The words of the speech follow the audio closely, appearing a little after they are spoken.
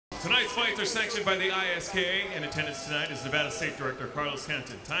Tonight's fights are sanctioned by the ISK. In attendance tonight is Nevada State Director Carlos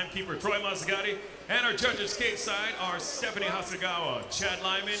Canton, timekeeper Troy Mazzagatti, and our judges stateside are Stephanie Hasagawa, Chad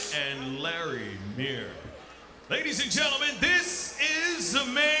Lyman, and Larry Meir. Ladies and gentlemen, this is the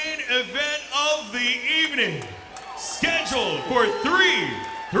main event of the evening, scheduled for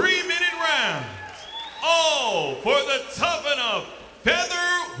three-minute rounds, all for the Tuff-N-Uff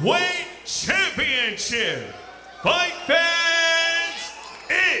Featherweight Championship. Fight fans,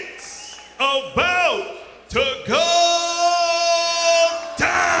 it's about to go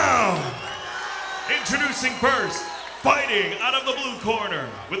down. Introducing first, fighting out of the blue corner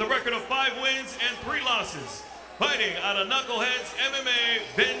with a record of 5 wins and 3 losses. Fighting out of Knuckleheadz MMA,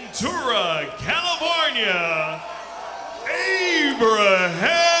 Ventura, California,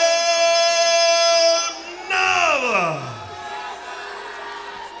 Abraham Nava.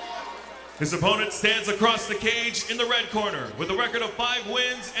 His opponent stands across the cage in the red corner with a record of 5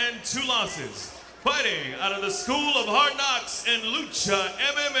 wins and 2 losses. Fighting out of the School of Hard Knocks and Lucha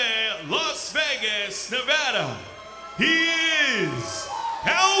MMA, Las Vegas, Nevada, he is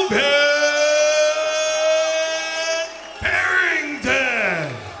Calvin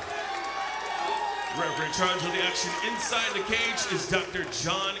Parrington. Referee in charge of the action inside the cage is Dr.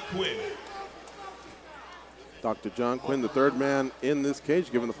 John Quinn. Dr. John Quinn, the third man in this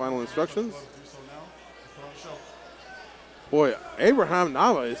cage, giving the final instructions. Boy, Abraham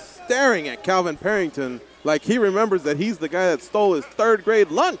Nava is staring at Calvin Parrington like he remembers that he's the guy that stole his 3rd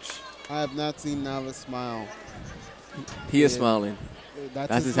grade lunch. I have not seen Nava smile. He is smiling.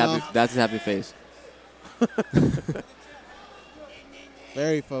 That's his happy face.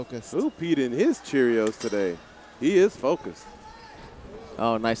 Very focused. Who peed in his Cheerios today? He is focused.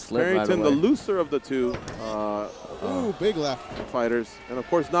 Oh, nice slip. Parrington, right away. the looser of the two Ooh, big left fighters. And of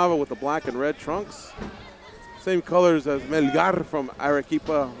course, Nava with the black and red trunks. Same colors as Melgar from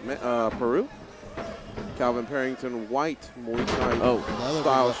Arequipa, Peru. Calvin Parrington, white Muay Thai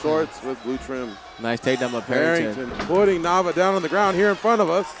style shorts with blue trim. Nice takedown by Parrington. Parrington putting Nava down on the ground here in front of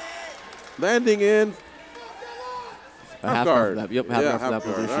us. Landing in half guard. Yep, half guard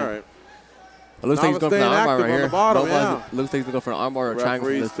position. All right. It looks like he's going for an armbar right here. Bottom, Looks like he's going for an armbar or a triangle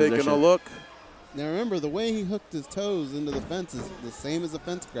from this taking position. a look. Now remember, the way he hooked his toes into the fence is the same as a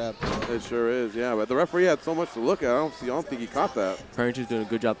fence grab. It sure is, yeah. But the referee had so much to look at. I don't think he caught that. Parrington's doing a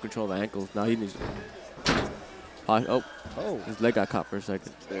good job controlling the ankles. Now he needs. Oh, his leg got caught for a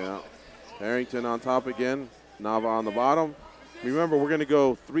second. Yeah. Parrington on top again. Nava on the bottom. Remember, we're going to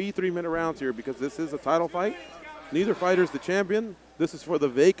go 3 3-minute rounds here because this is a title fight. Neither fighter's the champion. This is for the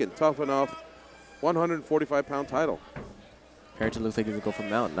vacant Tuff-N-Uff 145-pound title. Parrington looks like he's going to go for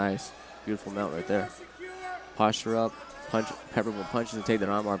mount. Nice. Beautiful mount right there. Posture up, punch, pepperable punches, and take that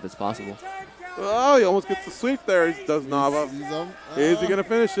armbar if it's possible. Oh, he almost gets the sweep there. He does Nava. Is he going to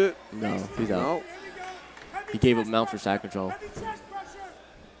finish it? No, he's out. No. He gave up mount for side control.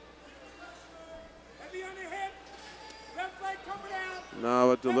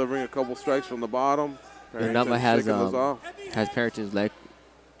 Nava delivering a couple strikes from the bottom. Nava has Parrington's leg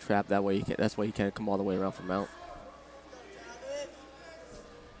trapped that way. That's why he can't come all the way around for mount.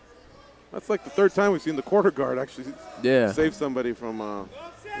 That's like the 3rd time we've seen the quarter guard actually save somebody from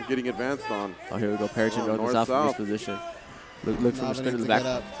getting advanced on. Oh, here we go. Parrington goes off from this position. Look from the screen to the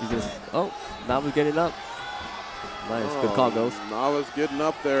back. Nava's getting up. Nice. Good call, Ghost. Nava's getting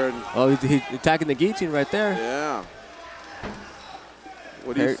up there. Oh, he's attacking the guillotine right there. Yeah.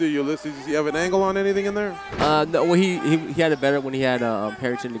 What do you see, Ulysses? Does he have an angle on anything in there? No, well, he had it better when he had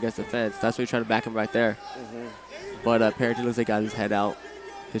Parrington against the fence. That's why he tried to back him right there. But Parrington looks like he got his head out.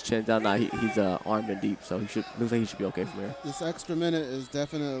 His chin's down now. He's armed and deep, so looks like he should be okay from here. This extra minute is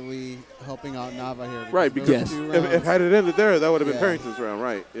definitely helping out Nava here. Right, because if had it ended there, that would have been Parrington's round,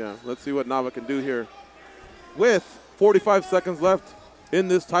 right? Yeah. Let's see what Nava can do here. With 45 seconds left in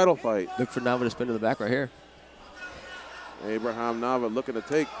this title fight. Look for Nava to spin to the back right here. Abraham Nava looking to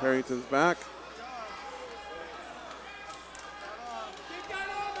take Parrington's back.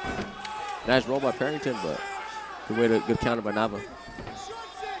 Nice roll by Parrington, but good counter by Nava.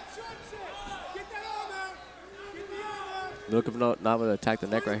 Looking for Nava to attack the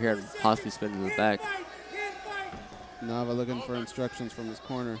neck right here and possibly spin to the back. Nava looking for instructions from his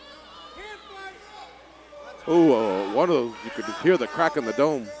corner. Oh, one of those, you could hear the crack in the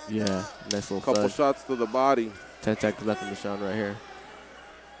dome. Yeah, nice little couple shots to the body. 10 seconds left in the round right here.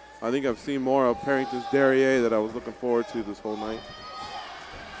 I think I've seen more of Parrington's derriere that I was looking forward to this whole night.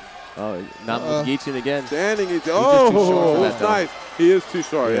 Oh, Nava's guillotine again. Standing, oh, that's nice. He is too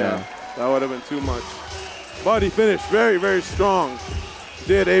short, yeah. That would have been too much. But he finished very, very strong.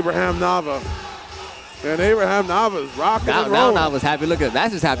 Did Abraham Nava. And Abraham Nava's rocking and Now rolling. Nava's happy. Look at that.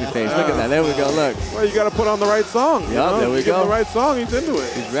 That's his happy face. Look at that. There we go. Look. Well, you got to put on the right song. Yep, there we you give him go. the right song, he's into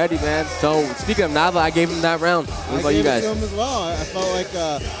it. He's ready, man. So, speaking of Nava, I gave him that round. What about you guys? I gave it to him as well. I felt like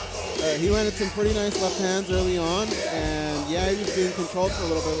he landed some pretty nice left hands early on, and yeah, he was being controlled for a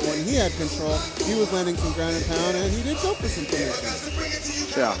little bit. But when he had control, he was landing some ground and pound, and he did go for some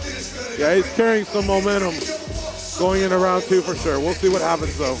finishes. Yeah, he's carrying some momentum going into round 2 for sure. We'll see what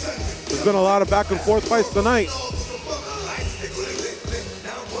happens, though. There's been a lot of back and forth fights tonight.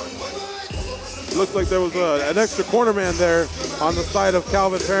 Looks like there was an extra corner man there on the side of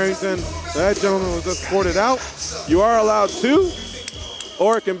Calvin Parrington. That gentleman was escorted out. You are allowed 2,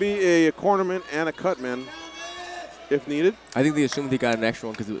 or it can be a cornerman and a cutman if needed. I think they assumed he got an extra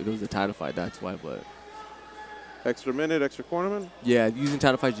one because it was a title fight. That's why, but. Extra minute, extra cornerman? Yeah, using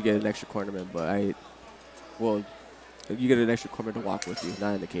title fights, you get an extra cornerman, but well, you get an extra cornerman to walk with you,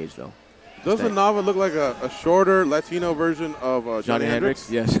 not in the cage, though. Doesn't Nava look like a shorter Latino version of Johnny Hendricks?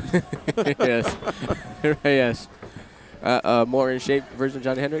 Yes. Yes. Yes. More in shape version of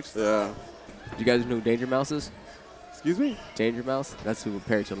Johnny Hendricks? Yeah. You guys know who Danger Mouse is? Excuse me? Danger Mouse? That's who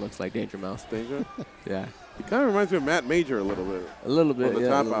Parrington looks like, Danger Mouse. Danger? Yeah. He kind of reminds me of Matt Major a little bit. A little bit, on the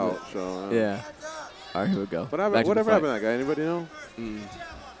yeah. Tap Out show. Yeah. All right, here we go. Whatever happened to that guy? Anybody know?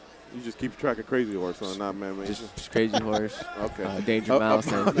 You just keep track of Crazy Horse on not Matt Major. Just Crazy Horse. Okay. Danger Mouse.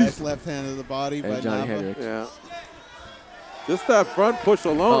 And Nice left hand of the body by Johnny Nava. Hendricks. Yeah. Just that front push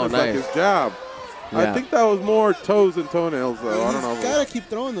alone is like his jab. Yeah. I think that was more toes and toenails, though. I don't know. He's got to keep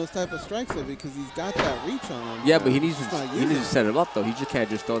throwing those type of strikes there because he's got that reach on him. Yeah, but he needs to set him up, though. He just can't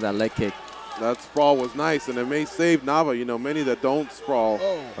just throw that leg kick. That sprawl was nice, and it may save Nava. You know, many that don't sprawl,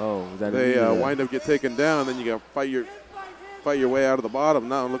 they wind up get taken down. Then you got to fight your way out of the bottom.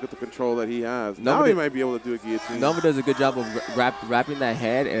 Now look at the control that he has. Now he might be able to do a guillotine. Nava does a good job of wrapping that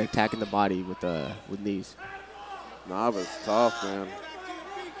head and attacking the body with knees. Nava's tough, man.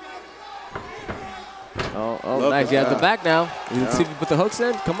 Oh, nice. He has the back now. See if you put the hooks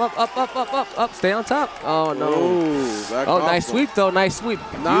in. Come up. Stay on top. Oh, no. Ooh, nice sweep, though. Nice sweep.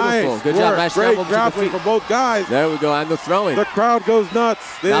 Nice. Beautiful. Good job. Nice Great grappling for both guys. There we go. And the throwing. The crowd goes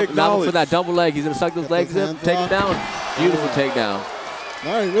nuts. They acknowledge. Nava for that double leg. He's going to suck those legs in. Take him down. Beautiful takedown.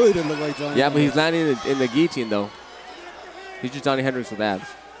 No, he really didn't look like Johnny. Yeah, but he's landing in the guillotine, though. He's just Johnny Hendricks with abs.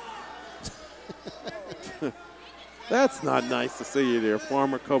 That's not nice to see you there,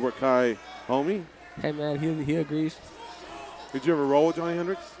 former Cobra Kai homie. Hey, man, he agrees. Did you ever roll with Johnny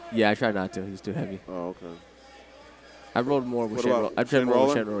Hendricks? Yeah, I tried not to. He's too heavy. Oh, okay. I rolled more with Shane Roll. I tried more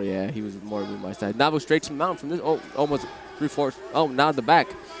with Shane Roll, yeah. He was more with my side. Nava straight to mount from this. Oh, almost 3/4. Oh, now the back.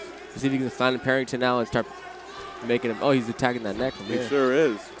 See if he can find Parrington now and start making him. Oh, he's attacking that neck from here. He sure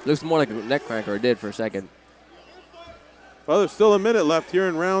is. Looks more like a neck cranker, or did for a second. Well, there's still a minute left here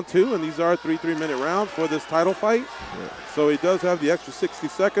in round 2, and these are 3-3-minute rounds for this title fight. Yeah. So he does have the extra 60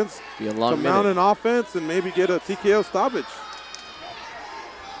 seconds to mount an offense and maybe get a TKO stoppage.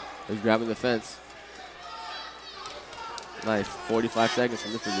 He's grabbing the fence. Nice. 45 seconds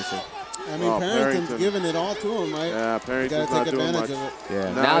from this position. I mean, Parrington's giving it all to him, right? Yeah, Parrington's not doing much. Of it.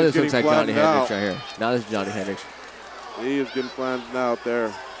 Yeah, now this looks like Johnny Hendricks right here. Now this is Johnny Hendricks. He is getting flattened out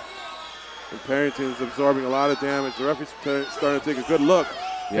there. And Parrington's absorbing a lot of damage. The referee's starting to take a good look.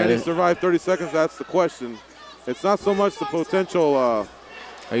 Can he survive 30 seconds? That's the question. It's not so much the potential. Are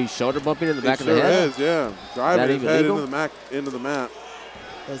you shoulder bumping in the back of the head? It is, yeah. Driving his head into the mat.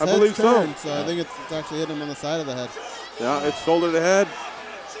 I believe so. So I think it's actually hit him on the side of the head. Yeah, it's shoulder to head.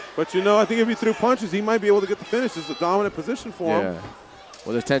 But, you know, I think if he threw punches, he might be able to get the finish. It's a dominant position for him.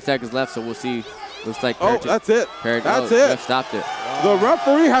 Well, there's 10 seconds left, so we'll see. Looks like that's it. That's it. Stopped it. The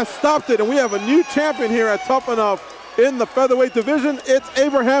referee has stopped it, and we have a new champion here at Tuff-N-Uff in the featherweight division. It's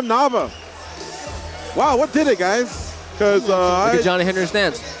Abraham Nava. Wow, what did it, guys? Because look at Johnny Hendricks'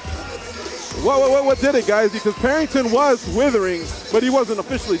 stance. What did it, guys? Because Parrington was withering, but he wasn't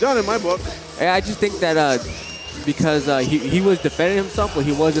officially done in my book. Yeah, I just think that because he was defending himself, but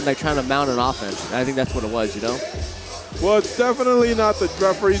he wasn't like trying to mount an offense. And I think that's what it was, you know? Well, it's definitely not the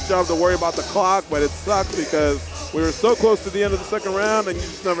referee's job to worry about the clock, but it sucks because we were so close to the end of the second round, and you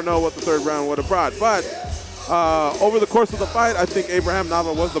just never know what the third round would have brought. But over the course of the fight, I think Abraham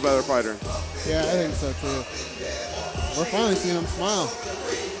Nava was the better fighter. Yeah, I think so, too. We're finally seeing him smile.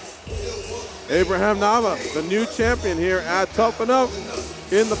 Abraham Nava, the new champion here at Tuff-N-Uff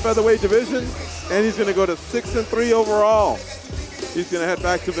in the featherweight division, and he's going to go to 6-3 overall. He's going to head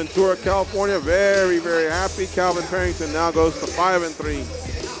back to Ventura, California. Very, very happy. Calvin Parrington now goes to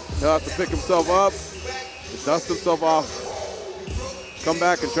 5-3. He'll have to pick himself up, dust himself off, come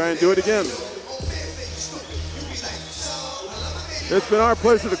back and try and do it again. It's been our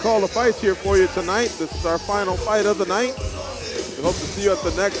pleasure to call the fights here for you tonight. This is our final fight of the night. We hope to see you at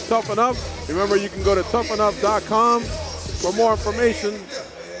the next Tuff-N-Uff. Remember, you can go to Tuff-N-Uff.com for more information.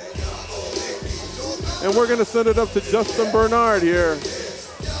 And we're going to send it up to Justin Bernard here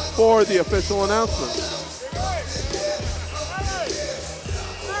for the official announcement.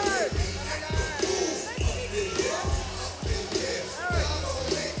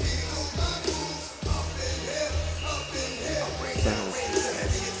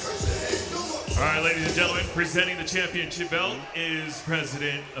 All right, ladies and gentlemen, presenting the championship belt is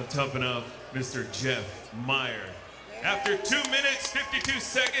President of Tuff-N-Uff, Mr. Jeff Meyer. After 2 minutes, 52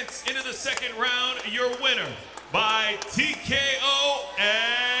 seconds into the second round, your winner by TKO